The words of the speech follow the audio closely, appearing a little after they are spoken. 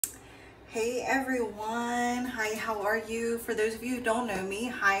Hey everyone, hi, how are you? For those of you who don't know me,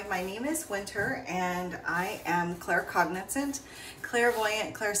 hi, my name is Winter and I am claircognizant,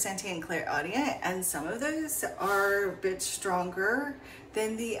 clairvoyant, clairsentient, clairaudient, and some of those are a bit stronger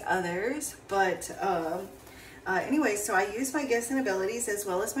than the others, but anyway, so I use my gifts and abilities as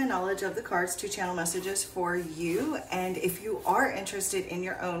well as my knowledge of the cards to channel messages for you. And if you are interested in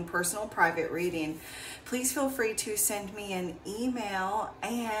your own personal private reading, please feel free to send me an email.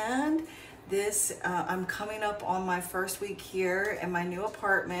 And this, I'm coming up on my first week here in my new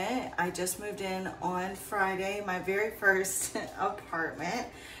apartment. I just moved in on Friday, my very first apartment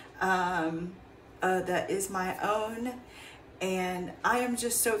that is my own. And I am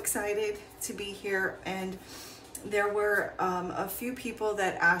just so excited to be here. And there were a few people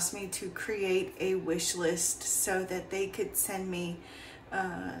that asked me to create a wish list so that they could send me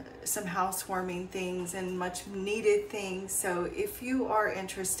some housewarming things and much needed things. So if you are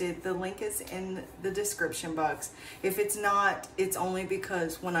interested, the link is in the description box. If it's not, it's only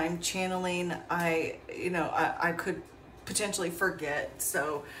because when I'm channeling, I could potentially forget.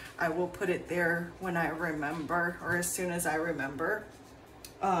 So I will put it there when I remember, or as soon as I remember.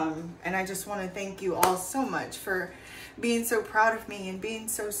 And I just want to thank you all so much for being so proud of me and being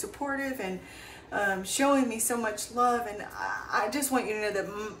so supportive and showing me so much love. And I just want you to know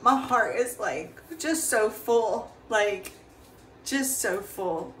that my heart is like just so full, like just so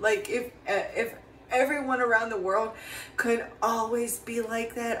full. Like if everyone around the world could always be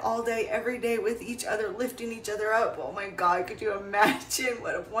like that all day, every day, with each other, lifting each other up. Oh my God, could you imagine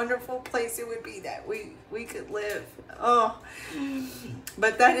what a wonderful place it would be that we could live? Oh,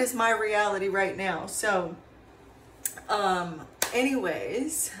 but that is my reality right now. So,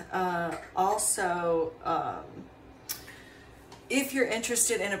 anyways, also, if you're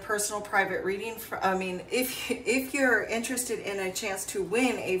interested in a personal private reading, if you're interested in a chance to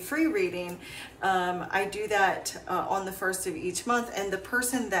win a free reading, I do that on the first of each month. And the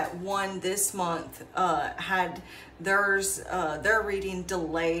person that won this month had their reading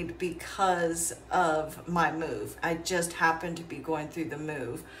delayed because of my move. I just happened to be going through the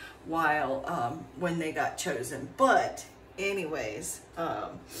move while when they got chosen. But anyways,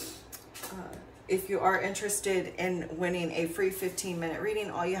 if you are interested in winning a free 15-minute reading,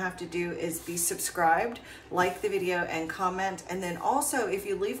 all you have to do is be subscribed, like the video, and comment. And then also, if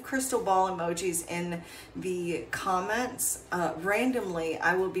you leave crystal ball emojis in the comments, randomly,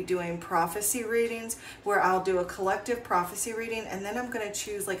 I will be doing prophecy readings where I'll do a collective prophecy reading, and then I'm going to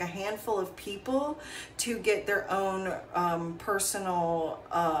choose like a handful of people to get their own personal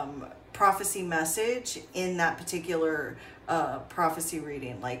prophecy message in that particular prophecy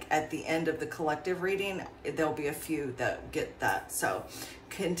reading. Like at the end of the collective reading, there'll be a few that get that. So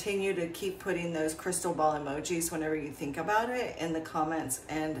continue to keep putting those crystal ball emojis whenever you think about it in the comments,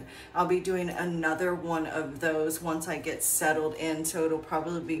 and I'll be doing another one of those once I get settled in, so it'll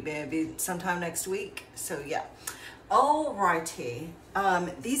probably be maybe sometime next week. So yeah. Alrighty,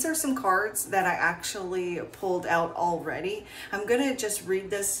 these are some cards that I actually pulled out already. I'm gonna just read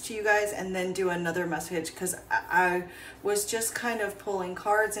this to you guys and then do another message, because I was just kind of pulling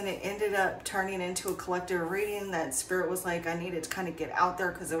cards and it ended up turning into a collective reading that Spirit was like, I needed to kind of get out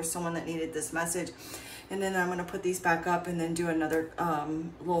there because there was someone that needed this message. And then I'm gonna put these back up and then do another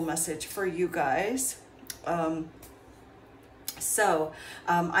little message for you guys. So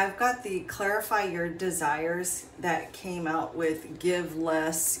I've got the Clarify Your Desires that came out with Give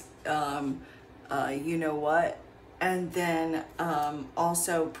Less, you know what, and then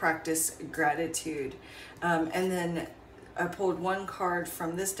also Practice Gratitude. And then I pulled one card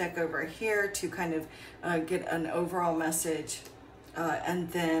from this deck over here to kind of get an overall message. And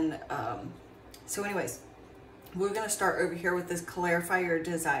then, so anyways, we're going to start over here with this Clarify Your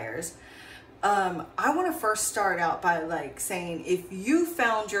Desires. I want to first start out by like saying, if you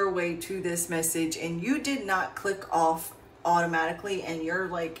found your way to this message and you did not click off automatically and you're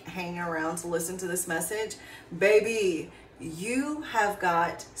like hanging around to listen to this message, baby, you have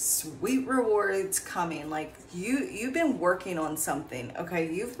got sweet rewards coming. Like you've been working on something,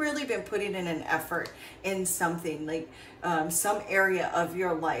 okay? You've really been putting in an effort in something, like some area of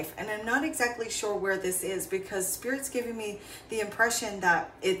your life. And I'm not exactly sure where this is, because Spirit's giving me the impression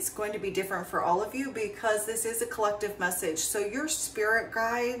that it's going to be different for all of you, because this is a collective message. So your spirit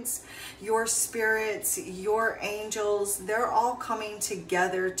guides, your spirits, your angels, they're all coming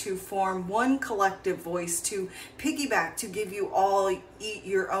together to form one collective voice, to piggyback, to give you all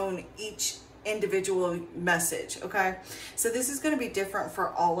your own each individual message. Okay, so this is going to be different for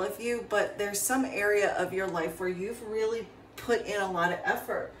all of you, but there's some area of your life where you've really put in a lot of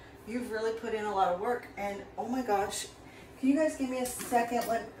effort, you've really put in a lot of work. And oh my gosh, can you guys give me a second?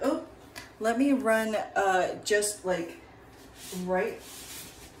 Like, oh, let me run just like right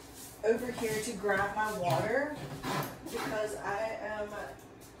over here to grab my water, because I am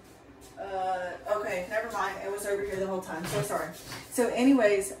okay, never mind, it was over here the whole time, so sorry. So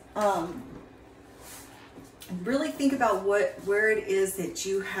anyways, really think about where it is that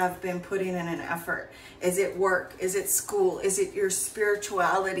you have been putting in an effort. Is it work? Is it school? Is it your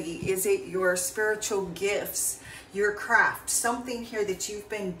spirituality? Is it your spiritual gifts? Your craft? Something here that you've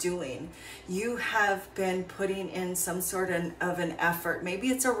been doing. You have been putting in some sort of an effort. Maybe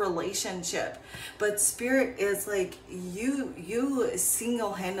it's a relationship, but Spirit is like you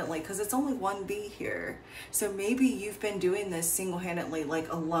single-handedly, because it's only one B here. So maybe you've been doing this single-handedly, like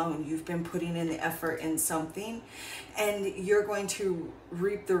alone. You've been putting in the effort in something, and you're going to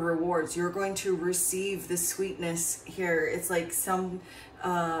reap the rewards. You're going to receive the sweetness here. It's like some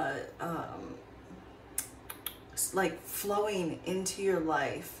like flowing into your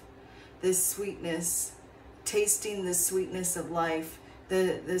life, this sweetness, tasting the sweetness of life,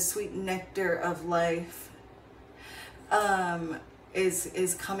 the sweet nectar of life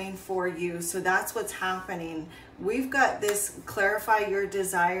is coming for you. So that's what's happening. We've got this clarify your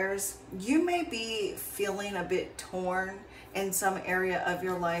desires. You may be feeling a bit torn in some area of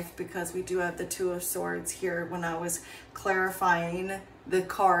your life, because we do have the Two of Swords here when I was clarifying the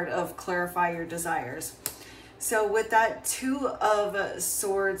card of clarify your desires. So with that Two of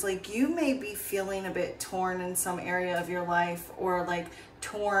Swords, like you may be feeling a bit torn in some area of your life, or like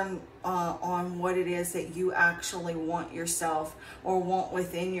torn on what it is that you actually want yourself or want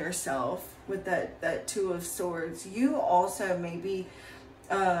within yourself. With that Two of Swords, you also may be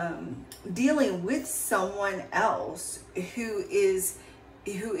dealing with someone else who is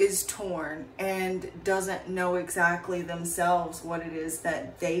torn and doesn't know exactly themselves what it is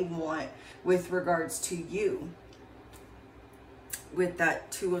that they want with regards to you. With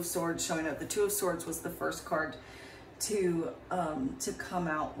that Two of Swords showing up, the Two of Swords was the first card to come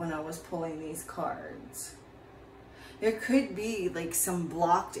out when I was pulling these cards. There could be like some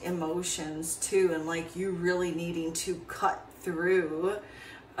blocked emotions too, and like you really needing to cut through.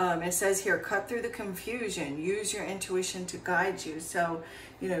 It says here, cut through the confusion, use your intuition to guide you. So,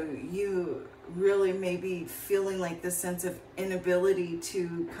 you know, you really may be feeling like this sense of inability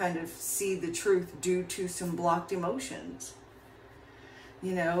to kind of see the truth due to some blocked emotions.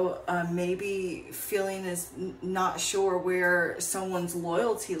 You know, maybe feeling is not sure where someone's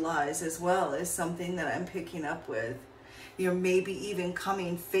loyalty lies as well is something that I'm picking up with. You know, maybe even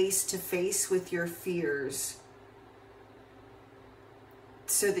coming face to face with your fears,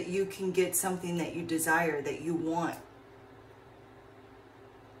 so that you can get something that you desire, that you want.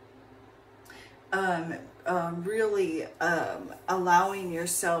 Really allowing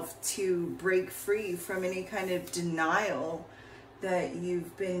yourself to break free from any kind of denial that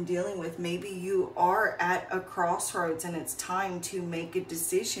you've been dealing with. Maybe you are at a crossroads and it's time to make a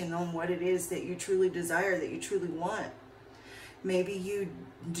decision on what it is that you truly desire, that you truly want. Maybe you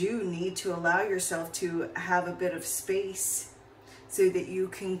do need to allow yourself to have a bit of space so that you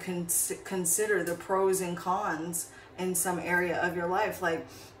can consider the pros and cons in some area of your life. Like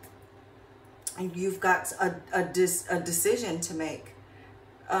you've got a decision to make,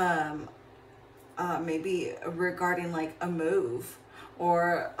 maybe regarding like a move,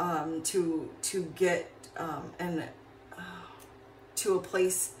 or to get to a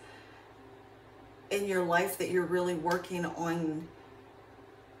place in your life that you're really working on,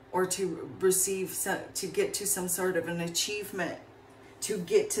 or to get to some sort of an achievement, to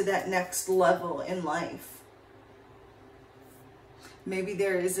get to that next level in life. Maybe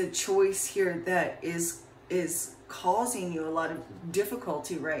there is a choice here that is causing you a lot of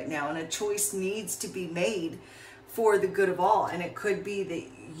difficulty right now, and a choice needs to be made for the good of all. And it could be that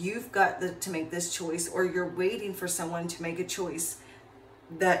you've got to make this choice, or you're waiting for someone to make a choice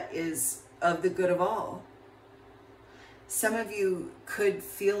that is of the good of all. Some of you could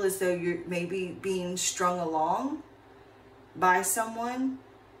feel as though you're maybe being strung along by someone,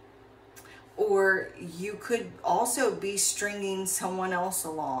 or you could also be stringing someone else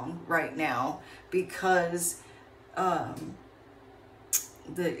along right now, because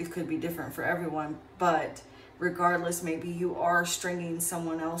it could be different for everyone, but regardless, maybe you are stringing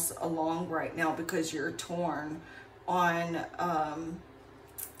someone else along right now because you're torn on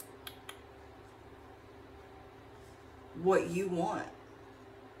what you want.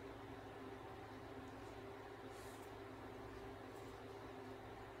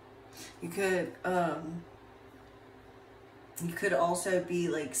 You could also be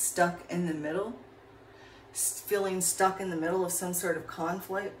like stuck in the middle, feeling stuck in the middle of some sort of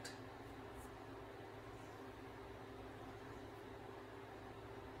conflict.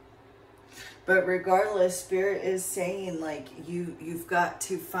 But regardless, Spirit is saying like you've got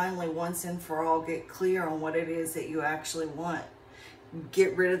to finally once and for all get clear on what it is that you actually want.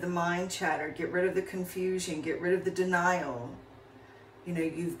 Get rid of the mind chatter, get rid of the confusion, get rid of the denial. You know,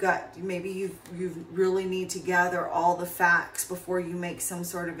 you've got, maybe you really need to gather all the facts before you make some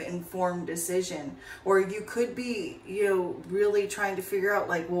sort of informed decision. Or you could be, you know, really trying to figure out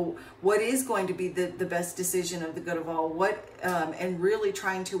like, well, what is going to be the best decision of the good of all? What, and really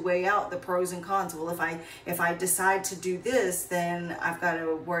trying to weigh out the pros and cons. Well, if I decide to do this, then I've got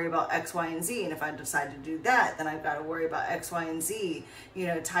to worry about X, Y, and Z. And if I decide to do that, then I've got to worry about X, Y, and Z, you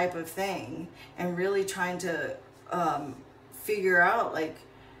know, type of thing. And really trying to, figure out like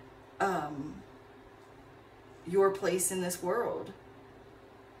your place in this world.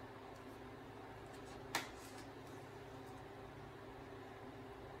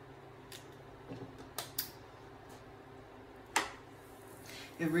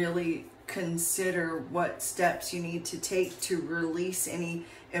 And really consider what steps you need to take to release any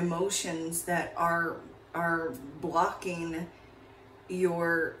emotions that are blocking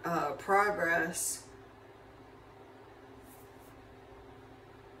your progress.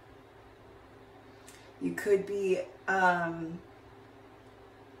 You could be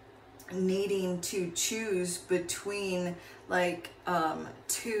needing to choose between like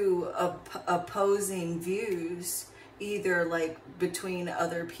two opposing views, either like between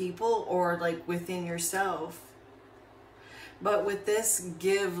other people or like within yourself. But with this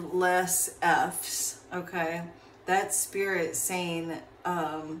give less F's, okay, that's Spirit saying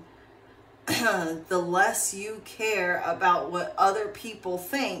the less you care about what other people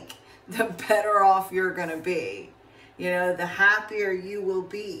think, the better off you're going to be. You know, the happier you will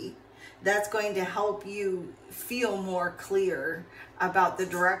be. That's going to help you feel more clear about the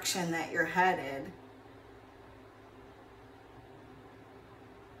direction that you're headed.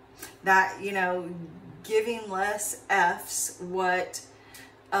 That, you know, giving less F's what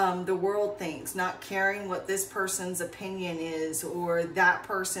the world thinks, not caring what this person's opinion is or that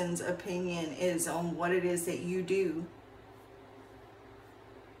person's opinion is on what it is that you do.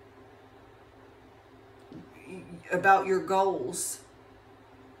 About your goals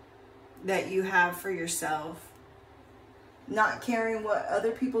that you have for yourself. Not caring what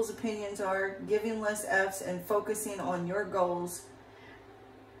other people's opinions are, giving less F's and focusing on your goals.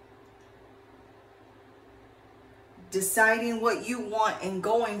 Deciding what you want and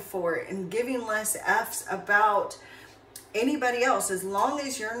going for it, and giving less F's about anybody else, as long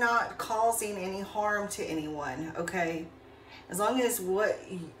as you're not causing any harm to anyone, okay? As long as what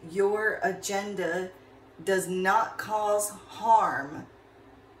your agenda does not cause harm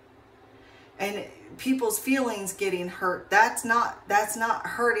and people's feelings getting hurt, that's not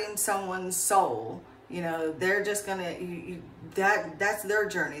hurting someone's soul. You know, they're just gonna that's their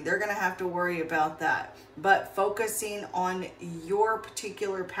journey. They're gonna have to worry about that. But focusing on your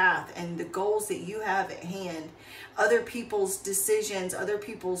particular path and the goals that you have at hand, other people's decisions, other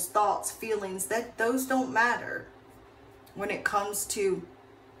people's thoughts, feelings, that those don't matter when it comes to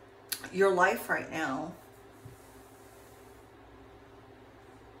your life right now.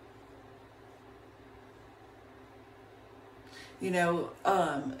 You know,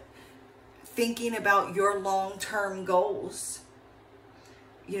 thinking about your long-term goals,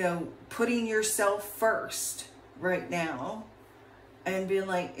 you know, putting yourself first right now and being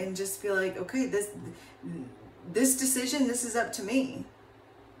like, and just feel like, okay, this decision, this is up to me.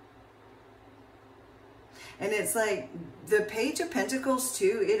 And it's like the Page of Pentacles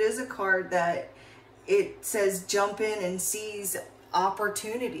too, it is a card that it says jump in and seize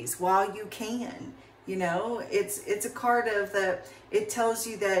opportunities while you can. You know, it's a card of it tells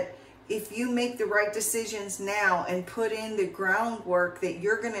you that if you make the right decisions now and put in the groundwork, that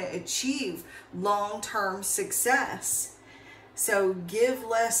you're going to achieve long-term success. So give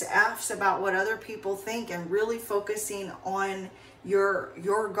less F's about what other people think and really focusing on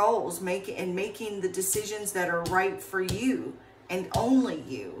your goals, making the decisions that are right for you and only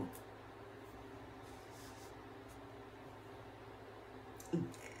you.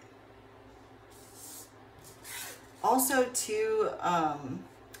 Also, too, I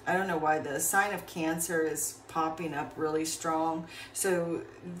don't know why the sign of Cancer is popping up really strong. So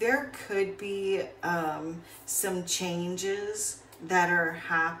there could be some changes that are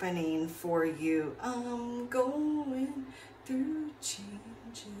happening for you. I'm going through changes.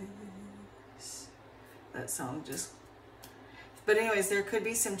 That song just... But anyways, there could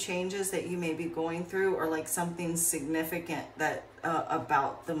be some changes that you may be going through, or like something significant that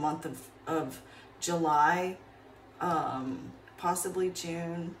about the month of July. Possibly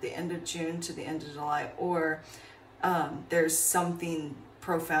June, the end of June to the end of July, or there's something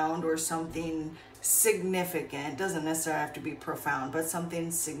profound or something significant. It doesn't necessarily have to be profound, but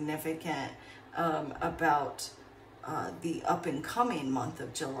something significant about the up and coming month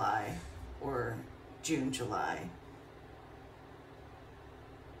of July, or June, July.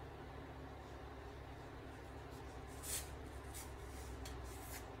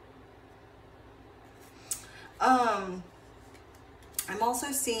 I'm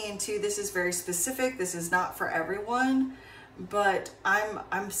also seeing too, this is very specific, this is not for everyone, but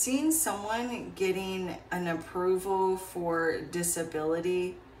I'm seeing someone getting an approval for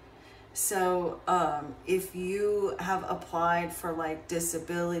disability. So if you have applied for like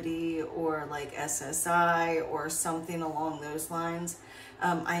disability or like SSI or something along those lines,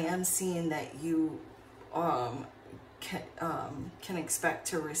 I am seeing that you can expect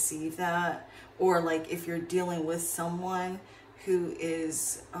to receive that. Or like if you're dealing with someone who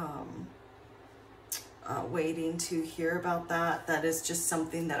is waiting to hear about that, that is just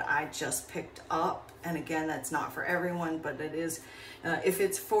something that I just picked up. And again, that's not for everyone, but it is, if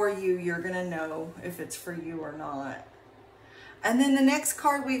it's for you, you're gonna know if it's for you or not. And then the next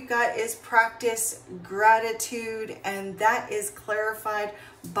card we've got is practice gratitude, and that is clarified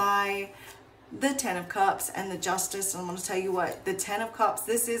by the Ten of Cups and the Justice. And I'm going to tell you what, the Ten of Cups,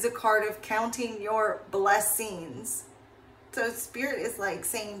 this is a card of counting your blessings. So Spirit is like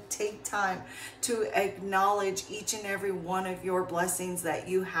saying, take time to acknowledge each and every one of your blessings that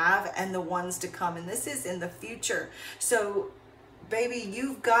you have and the ones to come. And this is in the future. So baby,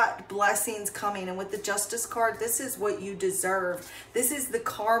 you've got blessings coming. And with the Justice card, this is what you deserve. This is the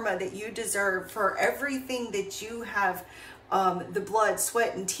karma that you deserve for everything that you have, the blood,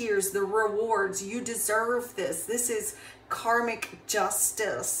 sweat, and tears, the rewards. You deserve this. This is karmic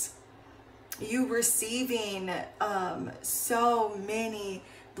justice. You receiving so many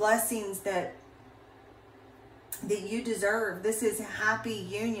blessings that you deserve. This is happy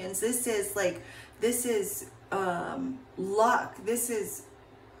unions. This is like, this is luck. This is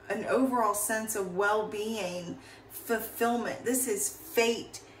an overall sense of well-being, fulfillment. This is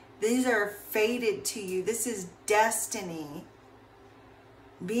fate. These are fated to you. This is destiny.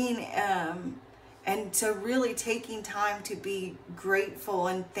 Being and so really taking time to be grateful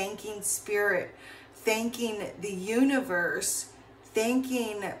and thanking Spirit, thanking the universe,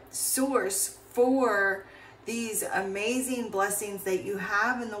 thanking Source for these amazing blessings that you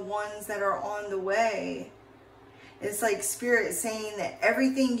have and the ones that are on the way. It's like Spirit saying that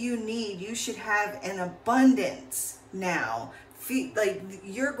everything you need, you should have in abundance now. Like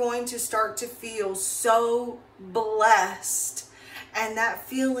you're going to start to feel so blessed. And that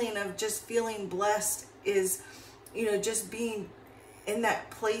feeling of just feeling blessed is, you know, just being in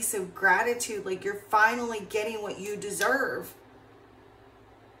that place of gratitude. Like you're finally getting what you deserve.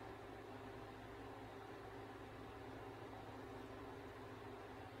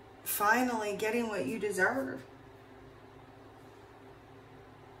 Finally getting what you deserve.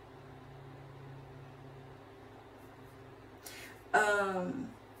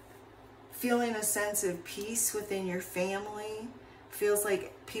 Feeling a sense of peace within your family. Feels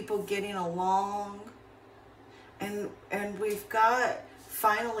like people getting along. And we've got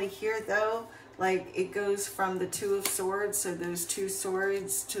finally here though, like it goes from the Two of Swords, so those two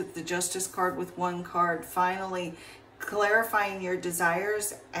swords, to the Justice card with one card, finally clarifying your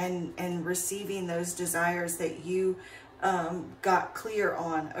desires and receiving those desires that you got clear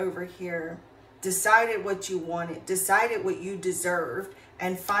on over here. Decided what you wanted, decided what you deserved,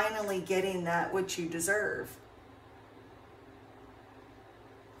 and finally getting that what you deserve.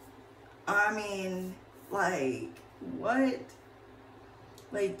 I mean, like, what?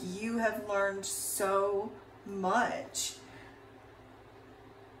 Like, you have learned so much.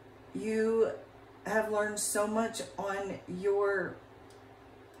 You have learned so much on your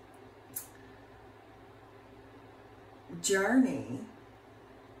journey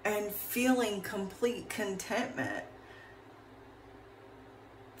and feeling complete contentment.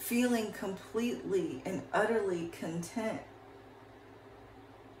 Feeling completely and utterly content.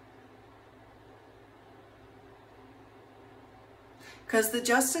 Because the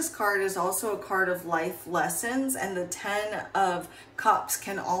Justice card is also a card of life lessons, and the Ten of Cups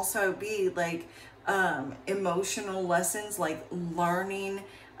can also be like emotional lessons, like learning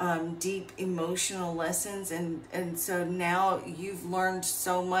deep emotional lessons. And so now you've learned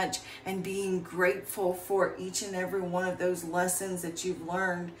so much, and being grateful for each and every one of those lessons that you've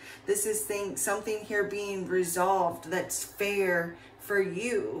learned. This is something here being resolved that's fair for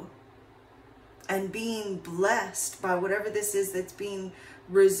you. And being blessed by whatever this is that's being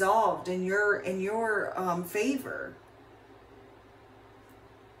resolved in your favor.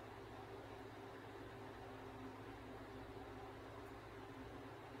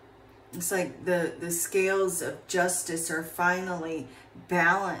 It's like the scales of justice are finally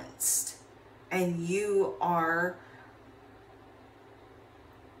balanced, and you are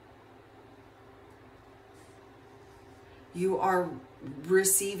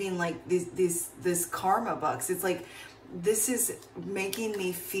receiving like this karma bucks. It's like, this is making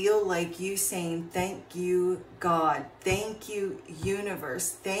me feel like you saying, thank you, God. Thank you, universe.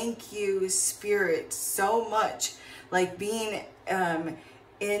 Thank you, spirit, so much. Like being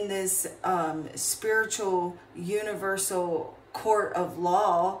in this spiritual universal court of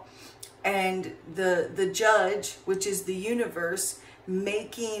law, and the judge, which is the universe,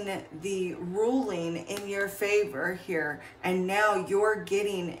 making the ruling in your favor here. And now you're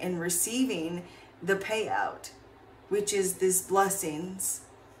getting and receiving the payout, which is these blessings,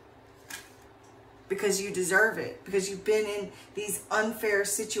 because you deserve it, because you've been in these unfair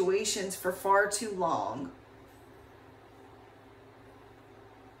situations for far too long.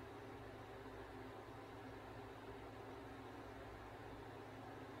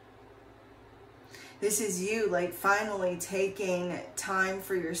 This is you, like, finally taking time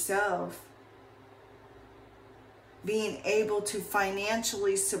for yourself, being able to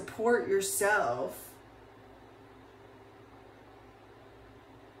financially support yourself.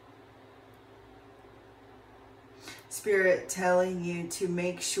 Spirit telling you to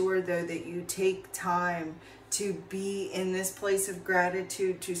make sure, though, that you take time to be in this place of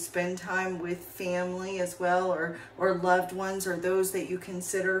gratitude, to spend time with family as well, or loved ones, or those that you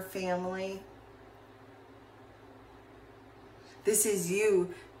consider family. This is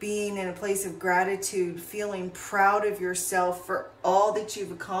you being in a place of gratitude, feeling proud of yourself for all that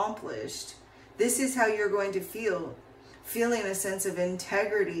you've accomplished. This is how you're going to feel, feeling a sense of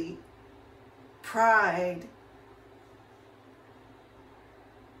integrity, pride.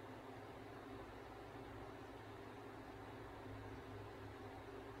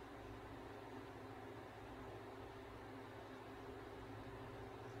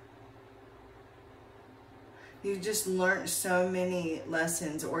 You've just learned so many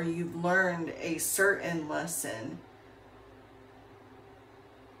lessons, or you've learned a certain lesson.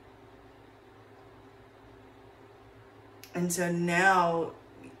 And so now,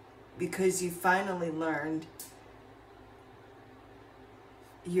 because you finally learned,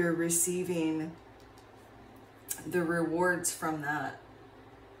 you're receiving the rewards from that,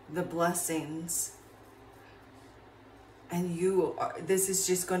 the blessings. And this is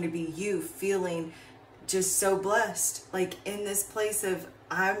just going to be you feeling just so blessed, like in this place of,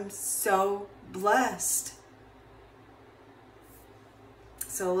 I'm so blessed.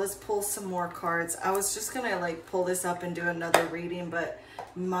 So let's pull some more cards. I was just gonna like pull this up and do another reading, but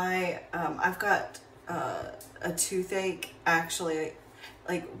my I've got a toothache, actually,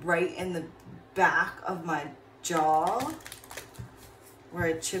 like right in the back of my jaw, where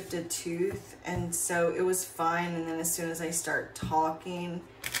I chipped a tooth, and so it was fine, and then as soon as I start talking,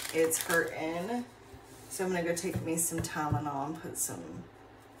 it's hurting. So I'm going to go take me some Tylenol and put some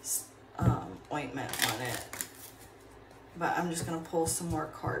ointment on it. But I'm just going to pull some more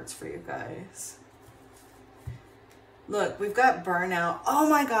cards for you guys. Look, we've got burnout. Oh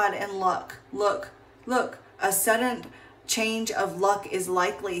my God, and luck. Look. A sudden change of luck is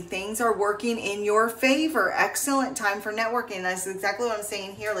likely. Things are working in your favor. Excellent time for networking. That's exactly what I'm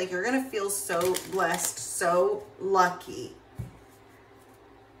saying here. Like, you're going to feel so blessed, so lucky.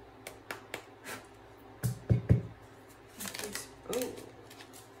 Ooh.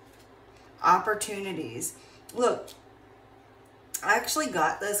 Opportunities. Look, I actually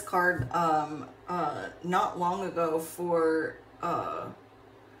got this card not long ago for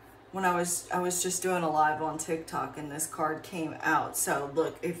when I was just doing a live on TikTok, and this card came out. So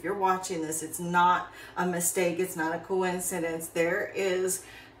look, if you're watching this, it's not a mistake, it's not a coincidence. There is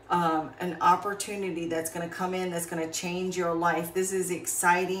an opportunity that's going to come in that's going to change your life. This is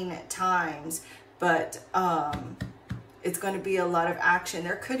exciting times, but it's going to be a lot of action.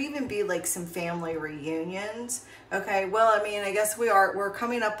 There could even be like some family reunions. Okay, well, I mean, I guess we're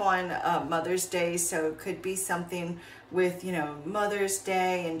coming up on Mother's Day, so it could be something with, you know, Mother's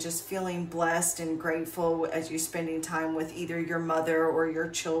Day, and just feeling blessed and grateful as you're spending time with either your mother or your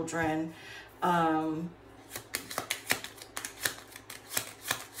children. And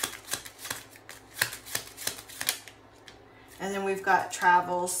then we've got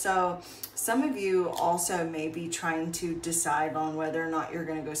travel. So some of you also may be trying to decide on whether or not you're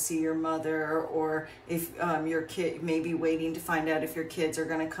going to go see your mother, or if your kid may be waiting to find out if your kids are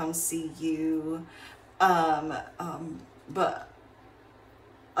going to come see you. But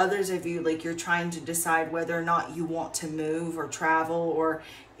others of you, like, you're trying to decide whether or not you want to move or travel, or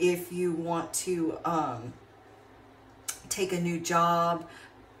if you want to take a new job.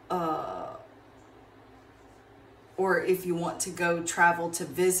 or if you want to go travel to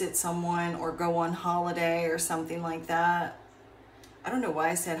visit someone or go on holiday or something like that. I don't know why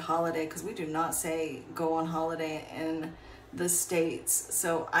I said holiday, because we do not say go on holiday in the States.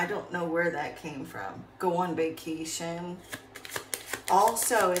 So I don't know where that came from. Go on vacation.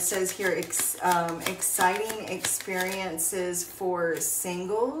 Also, it says here, exciting experiences for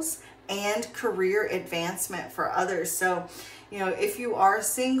singles and career advancement for others. So, you know, if you are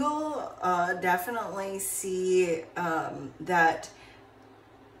single, definitely see that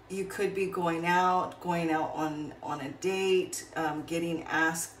you could be going out on a date, getting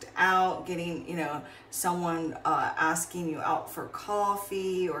asked out, getting, you know, someone asking you out for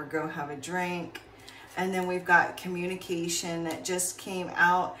coffee or go have a drink. And then we've got communication that just came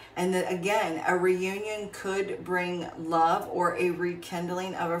out. And then again, a reunion could bring love or a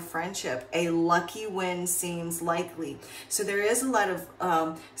rekindling of a friendship. A lucky win seems likely. So there is a lot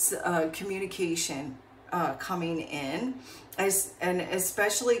of communication coming in. And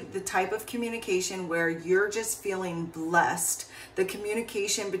especially the type of communication where you're just feeling blessed. The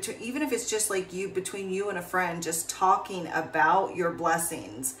communication between, even if it's just like between you and a friend, just talking about your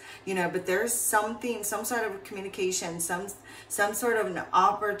blessings, you know, but there's something, some sort of communication, some sort of an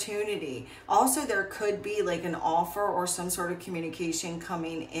opportunity. Also, there could be like an offer or some sort of communication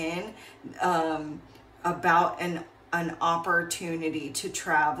coming in about an opportunity to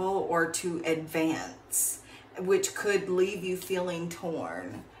travel or to advance, which could leave you feeling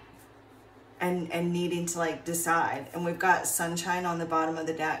torn and needing to like decide. And we've got sunshine on the bottom of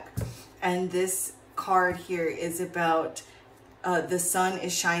the deck. And this card here is about the sun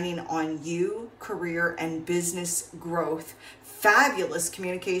is shining on you, career and business growth. Fabulous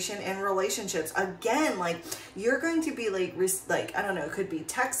communication and relationships. Again, like you're going to be like, I don't know, it could be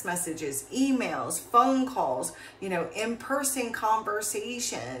text messages, emails, phone calls, you know, in-person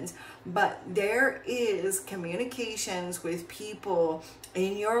conversations, but there is communications with people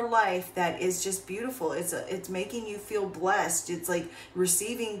in your life that is just beautiful. It's making you feel blessed. It's like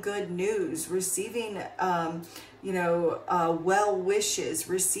receiving good news, receiving, you know, well wishes,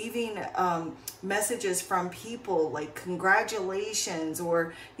 receiving messages from people like congratulations,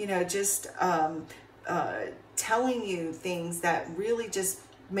 or, you know, just telling you things that really just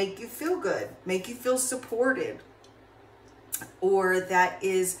make you feel good, make you feel supported, or that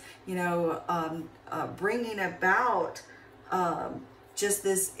is, you know, bringing about just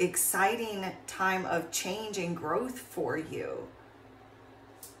this exciting time of change and growth for you.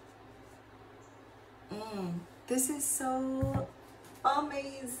 This is so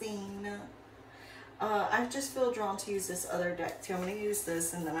amazing. I just feel drawn to use this other deck too. I'm going to use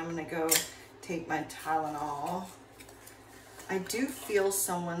this, and then I'm going to go take my Tylenol. I do feel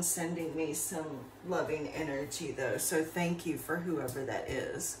someone sending me some loving energy though, so thank you for whoever that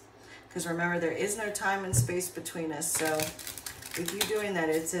is. Because remember, there is no time and space between us, so with you doing that,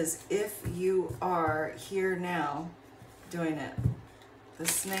 it's as if you are here now doing it. The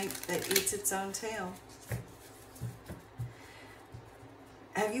snake that eats its own tail.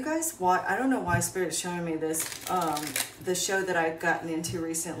 Have you guys watched, I don't know why Spirit's showing me this, the show that I've gotten into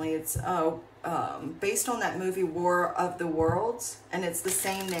recently. It's based on that movie War of the Worlds, and it's the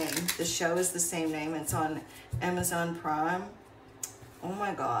same name. The show is the same name. It's on Amazon Prime. Oh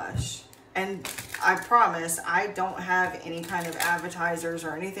my gosh. And I promise I don't have any kind of advertisers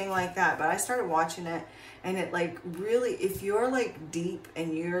or anything like that, but I started watching it, and it like really, if you're like deep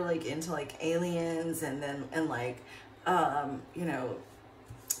and you're like into like aliens and like you know,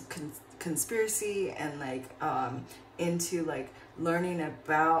 conspiracy and like into like learning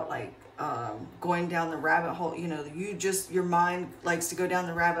about like going down the rabbit hole, you know, your mind likes to go down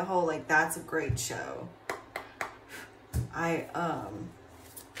the rabbit hole, like that's a great show. I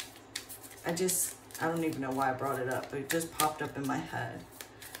don't even know why I brought it up, but it just popped up in my head.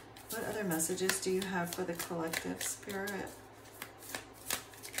 What other messages do you have for the collective, Spirit?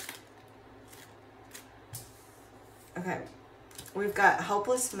 Okay. We've got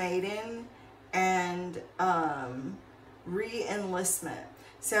helpless maiden and re-enlistment.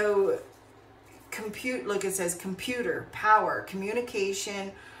 So look, it says computer, power,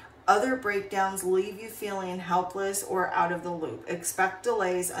 communication, other breakdowns leave you feeling helpless or out of the loop. Expect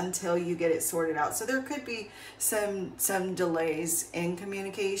delays until you get it sorted out. So there could be some delays in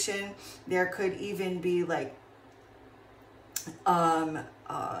communication. There could even be like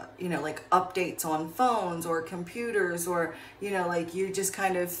you know, like updates on phones or computers, or, you know, like you just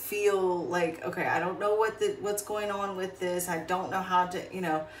kind of feel like, okay, I don't know what's going on with this. I don't know how to, you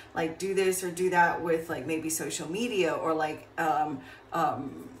know, like do this or do that with like maybe social media, or like,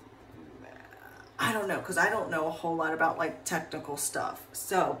 I I don't know, because I don't know a whole lot about like technical stuff.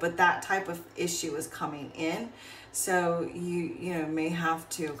 So, but that type of issue is coming in. So you know, may have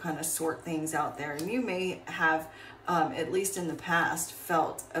to kind of sort things out there. And you may have, at least in the past,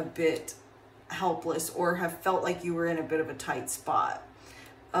 felt a bit helpless or have felt like you were in a bit of a tight spot.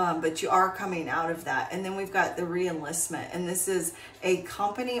 But you are coming out of that. And then we've got the re-enlistment. And this is a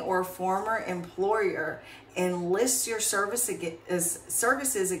company or former employer enlists your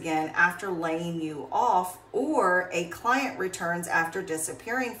services again after laying you off, or a client returns after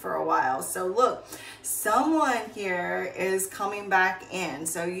disappearing for a while. So look, someone here is coming back in.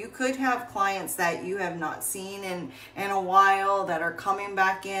 So you could have clients that you have not seen in a while that are coming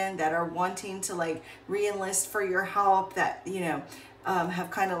back in, that are wanting to like re-enlist for your help, that, you know, have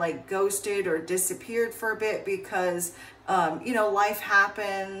kind of like ghosted or disappeared for a bit because, you know, life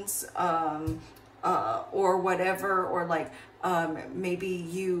happens, or whatever, or like, maybe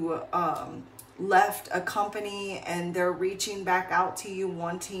you, left a company and they're reaching back out to you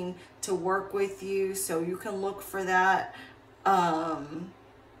wanting to work with you. So you can look for that.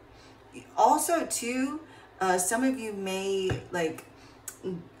 Also too, some of you may like,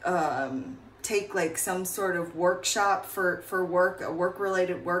 take like some sort of workshop for work, a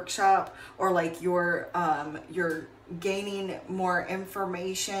work-related workshop, or like you're gaining more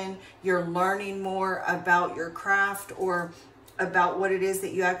information, you're learning more about your craft or about what it is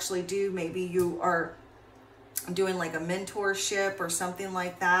that you actually do. Maybe you are doing like a mentorship or something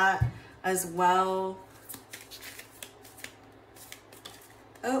like that as well.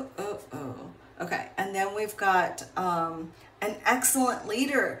 Okay, and then we've got an excellent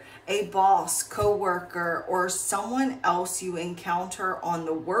leader, a boss, co-worker, or someone else you encounter on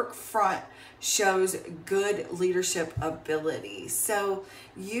the work front shows good leadership ability. So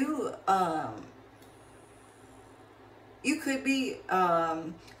you could be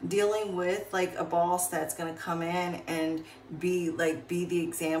dealing with like a boss that's going to come in and be the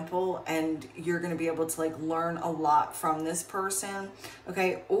example, and you're going to be able to like learn a lot from this person.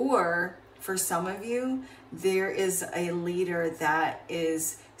 Okay, or for some of you, there is a leader that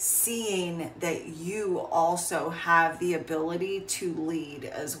is seeing that you also have the ability to lead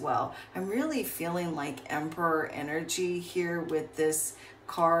as well. I'm really feeling like Emperor energy here with this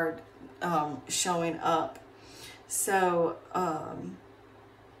card showing up. So,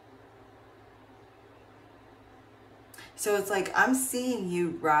 so it's like I'm seeing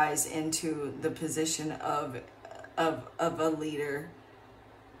you rise into the position of a leader.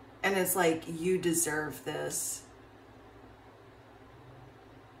 And it's like, you deserve this.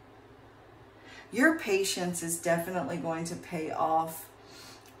 Your patience is definitely going to pay off.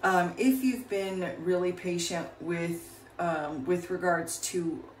 If you've been really patient with regards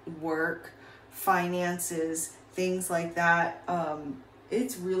to work, finances, things like that,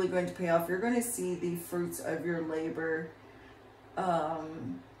 it's really going to pay off. You're going to see the fruits of your labor.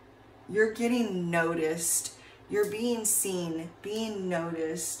 You're getting noticed. You're being seen, being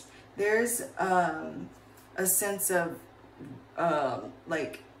noticed. There's a sense of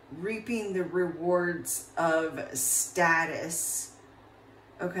like reaping the rewards of status.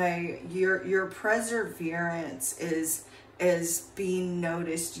 Okay, your perseverance is being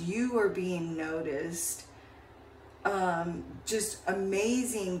noticed. You are being noticed. Just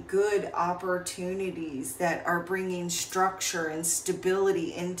amazing good opportunities that are bringing structure and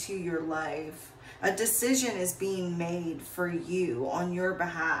stability into your life. A decision is being made for you on your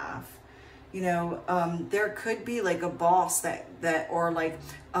behalf. You know, there could be like a boss that or like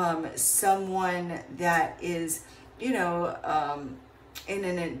someone that is, you know, in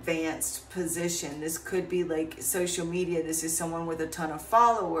an advanced position. This could be like social media. This is someone with a ton of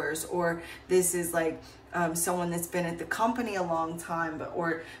followers, or this is like someone that's been at the company a long time,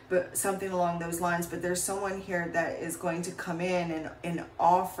 but something along those lines. But there's someone here that is going to come in and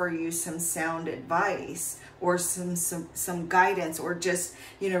offer you some sound advice or some guidance, or just,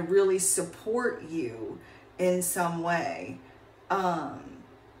 you know, really support you in some way.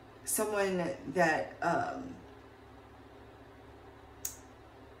 Someone that I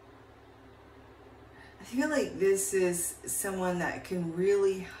feel like this is someone that can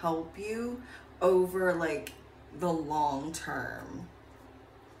really help you over like the long term,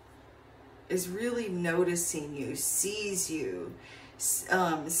 is really noticing you, sees you,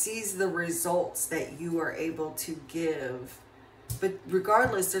 sees the results that you are able to give. But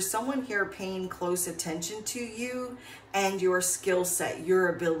regardless, there's someone here paying close attention to you and your skill set, your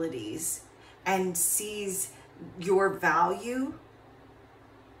abilities, and sees your value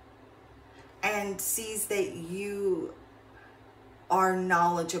and sees that you are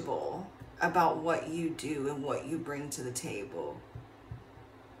knowledgeable about what you do and what you bring to the table.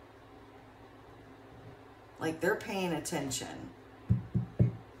 Like they're paying attention.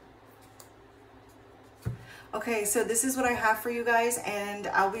 Okay, so this is what I have for you guys, and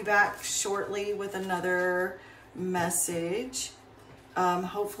I'll be back shortly with another message.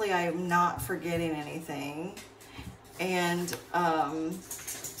 Hopefully I'm not forgetting anything. And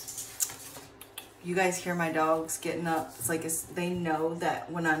you guys hear my dogs getting up. It's like they know that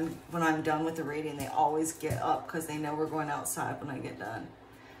when I'm done with the reading, they always get up because they know we're going outside when I get done.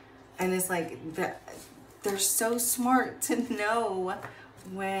 And it's like that they're so smart to know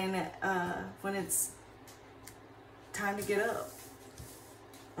when it's time to get up.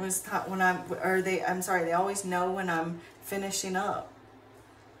 They always know when I'm finishing up.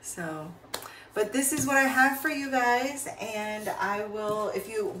 So, but this is what I have for you guys, and I will, if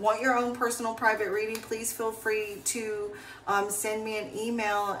you want your own personal private reading, please feel free to send me an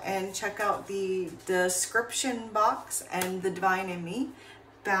email and check out the description box. And the Divine in Me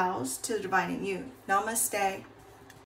bows to the Divine in You. Namaste.